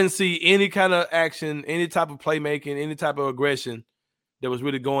 I didn't see any kind of action, any type of playmaking, any type of aggression that was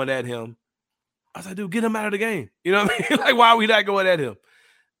really going at him. I was like, dude, get him out of the game. You know what I mean? Like, why are we not going at him?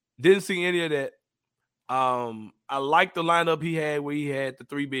 Didn't see any of that. I liked the lineup he had where he had the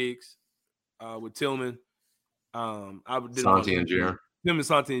 3 bigs with Tillman. Santi and Jaren. Him and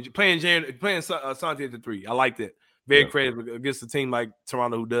Santi playing Santi at the 3. I like that. Very creative against a team like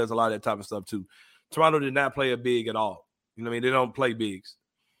Toronto who does a lot of that type of stuff too. Toronto did not play a big at all. You know what I mean? They don't play bigs.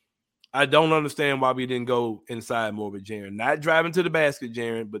 I don't understand why we didn't go inside more with Jaren. Not driving to the basket,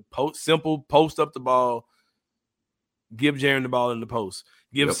 Jaren, but post up the ball. Give Jaren the ball in the post.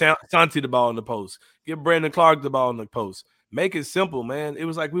 Give Santi the ball in the post. Give Brandon Clark the ball in the post. Make it simple, man. It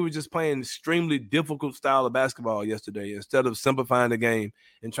was like we were just playing extremely difficult style of basketball yesterday instead of simplifying the game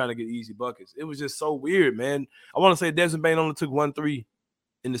and trying to get easy buckets. It was just so weird, man. I want to say Desmond Bane only took 1-3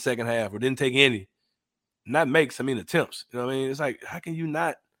 in the second half or didn't take any. Not makes, attempts. You know what I mean? It's like, how can you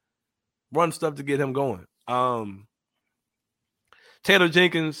not run stuff to get him going? Taylor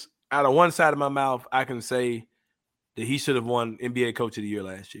Jenkins, out of one side of my mouth, I can say that he should have won NBA Coach of the Year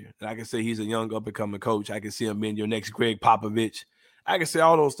last year. And I can say he's a young up-and-coming coach. I can see him being your next Greg Popovich. I can say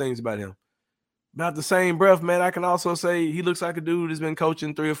all those things about him. About the same breath, man, I can also say he looks like a dude that's been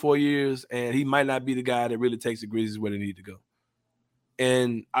coaching 3 or 4 years, and he might not be the guy that really takes the Grizzlies where they need to go.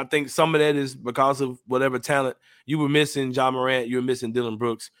 And I think some of that is because of whatever talent you were missing. John Morant, you were missing Dylan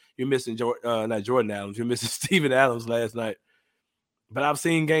Brooks, you're missing not Jordan Adams, you're missing Steven Adams last night. But I've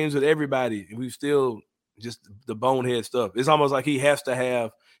seen games with everybody, and we've still just the bonehead stuff. It's almost like he has to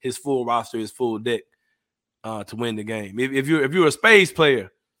have his full roster, his full deck to win the game. If you're a spades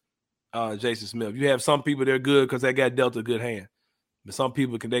player, Jason Smith, you have some people that are good because they got dealt a good hand, but some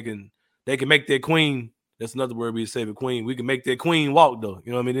people they can make their queen. That's another word we say, the queen. We can make their queen walk though.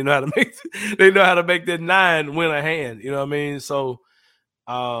 You know what I mean? They know how to make that 9 win a hand. You know what I mean? So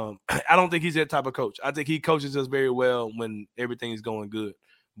I don't think he's that type of coach. I think he coaches us very well when everything's going good,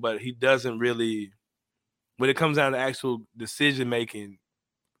 but he doesn't really when it comes down to actual decision making,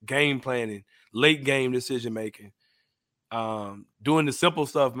 game planning, late game decision making. Doing the simple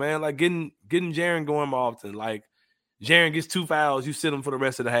stuff, man, like getting Jaren going more often. Like Jaren gets 2 fouls, you sit him for the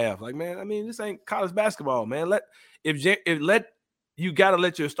rest of the half. Like, man, I mean, this ain't college basketball, man. You got to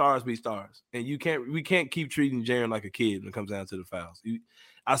let your stars be stars, and we can't keep treating Jaren like a kid when it comes down to the fouls.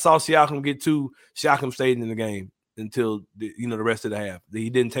 I saw Siakam get 2. Siakam stayed in the game until the rest of the half.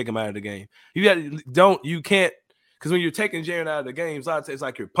 He didn't take him out of the game. You can't because when you're taking Jaren out of the game, it's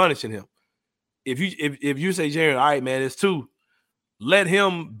like you're punishing him. If you say, Jaren, all right, man, it's 2, let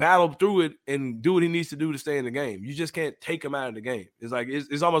him battle through it and do what he needs to do to stay in the game. You just can't take him out of the game. It's like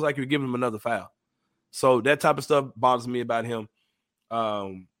it's almost like you're giving him another foul. So that type of stuff bothers me about him.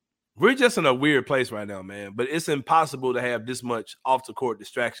 We're just in a weird place right now, man. But it's impossible to have this much off the court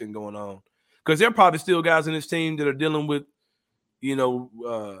distraction going on because there are probably still guys in this team that are dealing with,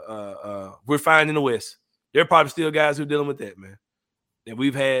 we're fine in the West. There are probably still guys who are dealing with that, man. And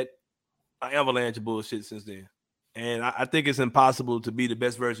we've had an avalanche of bullshit since then. And I think it's impossible to be the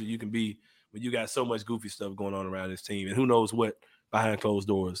best version you can be when you got so much goofy stuff going on around this team. And who knows what behind closed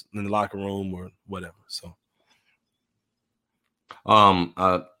doors in the locker room or whatever. So I'm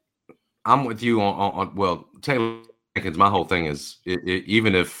with you on Taylor Jenkins. My whole thing is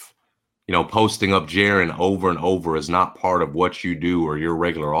even if, posting up Jaren over and over is not part of what you do or your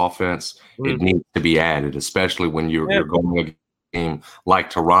regular offense, it needs to be added, especially when you're going against a team like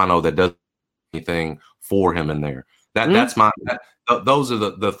Toronto that doesn't do anything for him in there. That's those are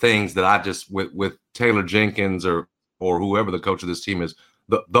the things that I just with Taylor Jenkins or whoever the coach of this team is,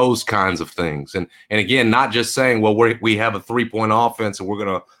 those kinds of things. And again, not just saying, well, we have a 3-point offense and we're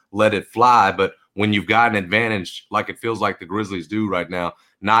going to let it fly, but when you've got an advantage, like it feels like the Grizzlies do right now,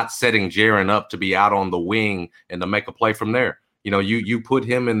 not setting Jaren up to be out on the wing and to make a play from there. You put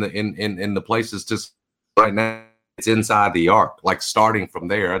him in the places to right now. It's inside the arc, like starting from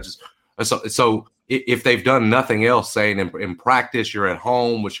there. So if they've done nothing else, saying in practice, you're at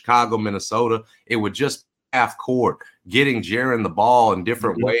home with Chicago, Minnesota, it would just half court, getting Jaren the ball in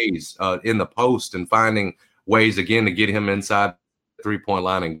different ways in the post and finding ways again to get him inside the 3-point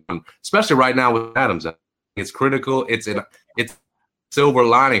line, and especially right now with Adams, it's critical. It's silver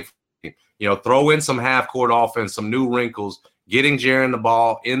lining. Throw in some half court offense, some new wrinkles, getting Jaren the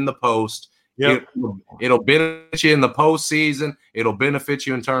ball in the post. Yep. It'll benefit you in the postseason. It'll benefit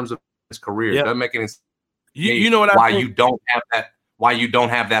you in terms of his career. Yep. It doesn't make any sense. You know what why I think? Why you don't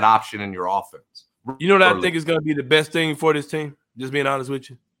have that option in your offense. You know what I think is going to be the best thing for this team? Just being honest with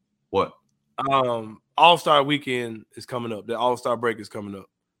you. What? All-Star weekend is coming up. The All-Star break is coming up.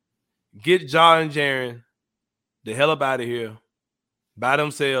 Get Ja and Jaren the hell up out of here by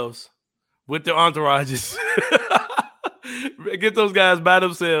themselves with their entourages. Get those guys by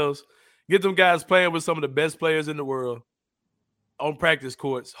themselves. Get them guys playing with some of the best players in the world on practice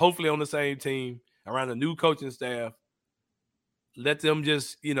courts, hopefully on the same team, around a new coaching staff. Let them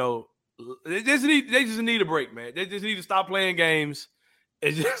just, they just need a break, man. They just need to stop playing games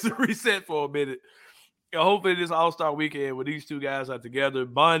and just reset for a minute. Hopefully this All-Star weekend where these two guys are together,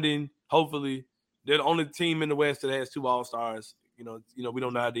 bonding, hopefully. They're the only team in the West that has 2 All-Stars. We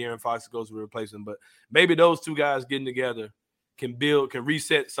don't know how De'Aaron Fox goes to replace them, but maybe those 2 guys getting together can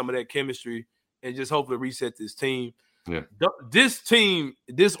reset some of that chemistry and just hopefully reset this team. Yeah. This team,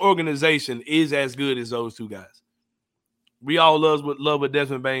 this organization is as good as those 2 guys. We all love what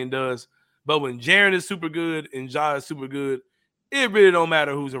Desmond Bane does, but when Jaren is super good and Ja is super good, it really don't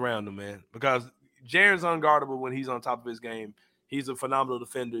matter who's around him, man, because Jaren's unguardable when he's on top of his game. He's a phenomenal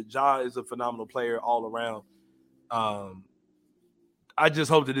defender. Ja is a phenomenal player all around. I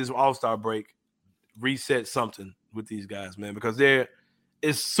just hope that this All-Star break resets something with these guys, man, because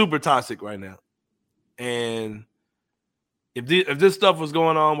it's super toxic right now. And if this stuff was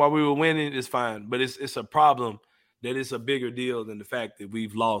going on while we were winning, it's fine. But it's a problem that it's a bigger deal than the fact that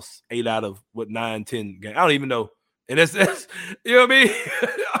we've lost 8 out of 9, 10 games. I don't even know. And that's you know what I mean?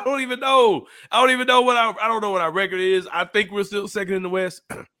 I don't even know. I don't know what our record is. I think we're still second in the West.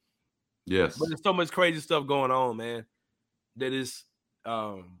 Yes. But there's so much crazy stuff going on, man, that is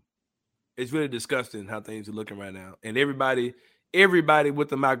it's really disgusting how things are looking right now. And everybody with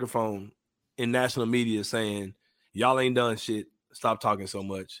the microphone in national media saying, y'all ain't done shit. Stop talking so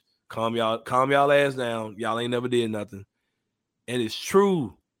much. Calm y'all ass down. Y'all ain't never did nothing. And it's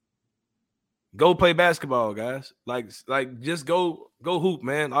true. Go play basketball, guys. Like just go hoop,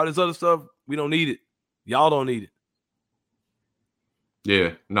 man. All this other stuff, we don't need it. Y'all don't need it.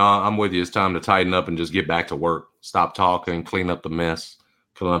 Yeah, no, I'm with you. It's time to tighten up and just get back to work. Stop talking, clean up the mess,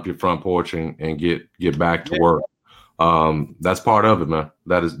 clean up your front porch, and get back to work. That's part of it, man.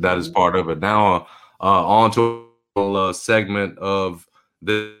 That is part of it. Now, on to a segment of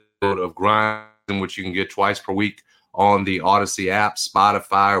the of Grind, in which you can get twice per week on the Odyssey app,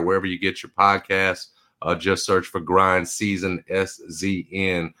 Spotify, or wherever you get your podcasts. Just search for Grind Season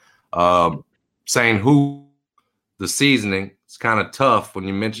SZN. Saying who the seasoning. It's kind of tough when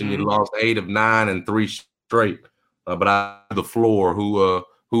you mention you lost 8 of 9 and 3 straight. But I have the floor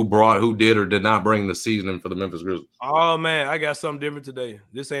who did or did not bring the seasoning for the Memphis Grizzlies. Oh man, I got something different today.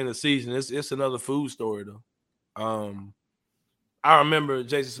 This ain't a season. It's another food story though. I remember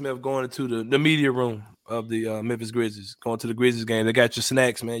Jason Smith going into the media room of the Memphis Grizzlies, going to the Grizzlies game. They got your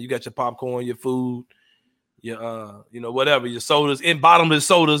snacks, man. You got your popcorn, your food, your whatever, your sodas, in bottomless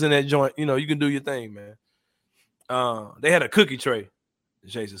sodas in that joint. You know, you can do your thing, man. They had a cookie tray,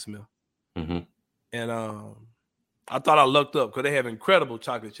 Jason Smith. Mm-hmm. And I thought I lucked up because they have incredible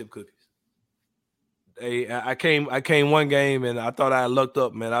chocolate chip cookies. I came one game and I thought I lucked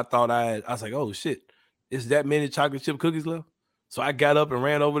up, man. I was like, oh shit, is that many chocolate chip cookies left? So I got up and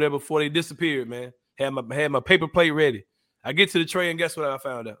ran over there before they disappeared, man. Had my paper plate ready. I get to the tray and guess what I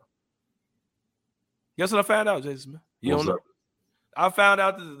found out? Guess what I found out, Jason Smith? You don't know? I found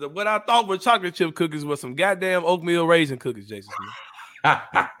out that what I thought were chocolate chip cookies were some goddamn oatmeal raisin cookies, Jason Smith.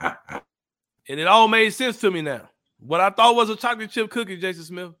 And it all made sense to me now. What I thought was a chocolate chip cookie, Jason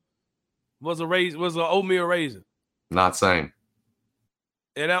Smith, was an oatmeal raisin. Not same.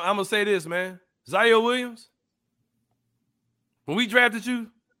 And I'm gonna say this, man. Zaire Williams, when we drafted you,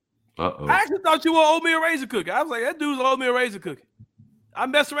 I actually thought you were an oatmeal raisin cookie. I was like, that dude's an oatmeal raisin cookie. I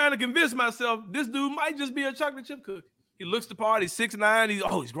messed around and convinced myself this dude might just be a chocolate chip cookie. He looks the part. He's 6'9".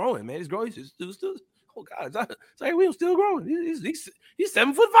 He's growing, man. He's growing. He's still oh God, Zaire Williams still growing. He's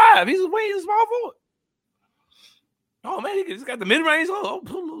 7'5". He's a small forward. Oh man, he's got the mid range. Oh,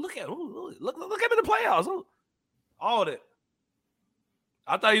 look at him! Look at him in the playoffs. Oh, all that.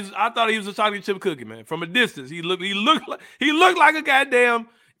 I thought he was a chocolate chip cookie, man. From a distance, he looked like a goddamn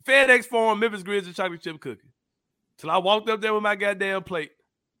FedEx Forum Memphis Grizzlies chocolate chip cookie. Till I walked up there with my goddamn plate.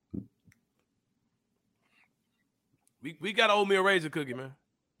 We got an oatmeal raisin cookie, man.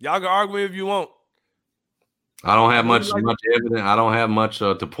 Y'all can argue if you want. I don't have much evidence. I don't have much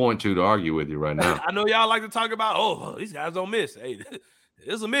to point to argue with you right now. I know y'all like to talk about, these guys don't miss. Hey,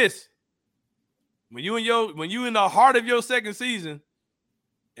 it's a miss. When you in the heart of your second season,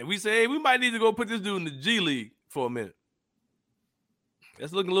 and we say, hey, we might need to go put this dude in the G League for a minute.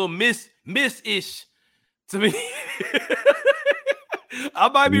 That's looking a little miss-ish to me. I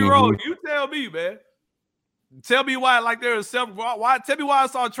might be wrong. You tell me, man. Tell me why, like there is tell me why I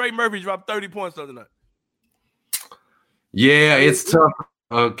saw Trey Murphy drop 30 points the other night. Yeah, it's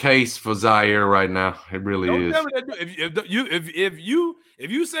tough case for Zaire right now. It really is. Tell me that,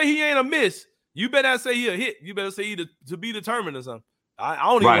 if you say he ain't a miss, you better not say he a hit. You better say he to be determined or something. I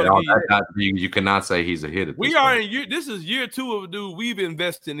don't even want to you cannot say he's a hit. This is year 2 of a dude we've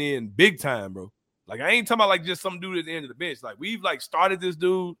invested in big time, bro. Like I ain't talking about like just some dude at the end of the bench. Like we've like started this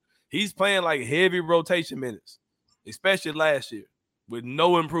dude. He's playing like heavy rotation minutes, especially last year, with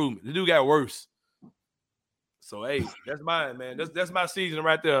no improvement. The dude got worse. So hey, that's mine, man. That's my season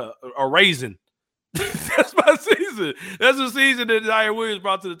right there. A raisin. That's my season. That's the season that Zaire Williams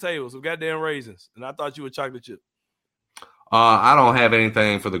brought to the table. Some goddamn raisins. And I thought you were chocolate chip. I don't have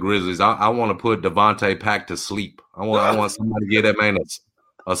anything for the Grizzlies. I want to put Devontae Pack to sleep. I want somebody to give that man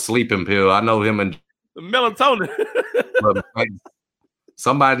a sleeping pill. I know him and the melatonin.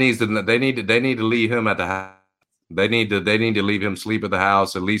 Somebody needs to. They need to leave him at the house. They need to leave him sleep at the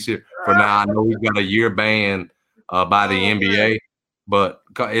house at least here for now. I know he's got a year ban by the NBA, but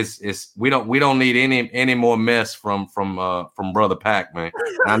it's we don't need any more mess from brother Pack, man.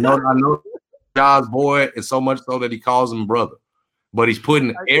 And I know Ja's boy is so much so that he calls him brother, but he's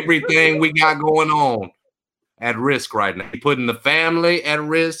putting everything we got going on at risk right now. He's putting the family at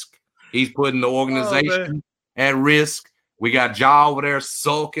risk. He's putting the organization at risk. We got Ja over there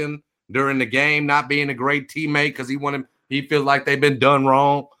sulking during the game, not being a great teammate because he feels like they've been done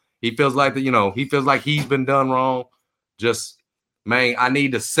wrong. He feels like he feels like he's been done wrong. Just, man, I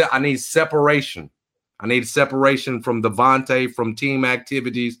need separation. I need separation from Devontae, from team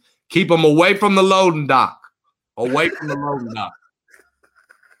activities. Keep him away from the loading dock. Away from the loading dock.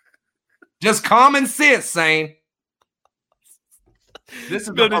 Just common sense, Zane. This is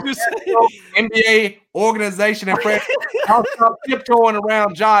the NBA organization and friends. I'll stop tiptoeing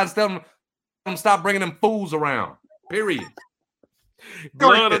around John. Tell them stop bringing them fools around. Period.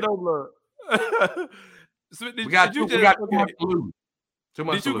 Blood or no blood. Did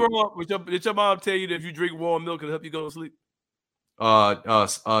you grow up did your mom tell you that if you drink warm milk, it'll help you go to sleep? Hot, a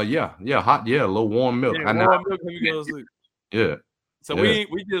little warm milk. Yeah, warm milk help you go to sleep. Yeah. So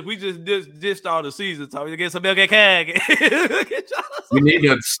we just dished all the season, so we get some milk and keg. We need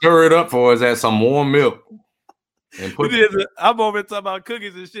to stir it up for us at some warm milk. And I'm over talking about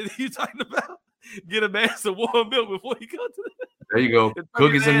cookies and shit. You talking about get a man some warm milk before you go to There you go.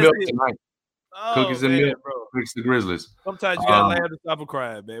 Cookies and milk tonight. Cookies and milk. Bro. Fix the Grizzlies. Sometimes you gotta laugh to stop a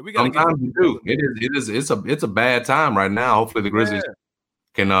crying, man. We gotta sometimes you do. It's a bad time right now. Hopefully the Grizzlies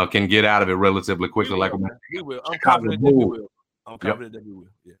can get out of it relatively quickly. We will. I'm confident that we will. That we will.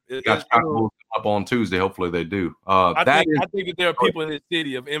 Yeah. Got Chicago up on Tuesday. Hopefully they do. I think that there are people in this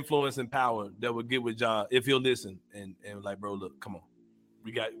city of influence and power that would get with Ja if he'll listen and like, bro, look, come on.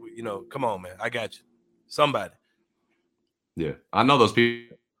 We got, come on, man. I got you. Somebody. Yeah. I know those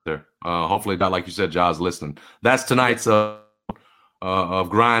people there. Hopefully, like you said, Ja's listening. That's tonight's of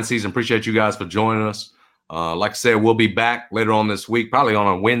grind season. Appreciate you guys for joining us. Like I said, we'll be back later on this week, probably on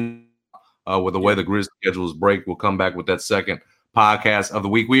a Wednesday with the way the Grizzlies schedules break. We'll come back with that second podcast of the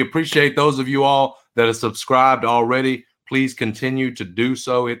week. We appreciate those of you all that are subscribed already. Please continue to do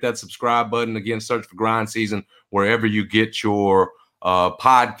so. Hit that subscribe button. Again, search for Grind Season wherever you get your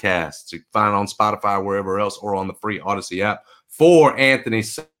podcasts. You can find it on Spotify, wherever else, or on the free Odyssey app. For Anthony,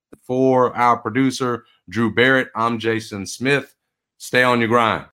 for our producer, Drew Barrett, I'm Jason Smith. Stay on your grind.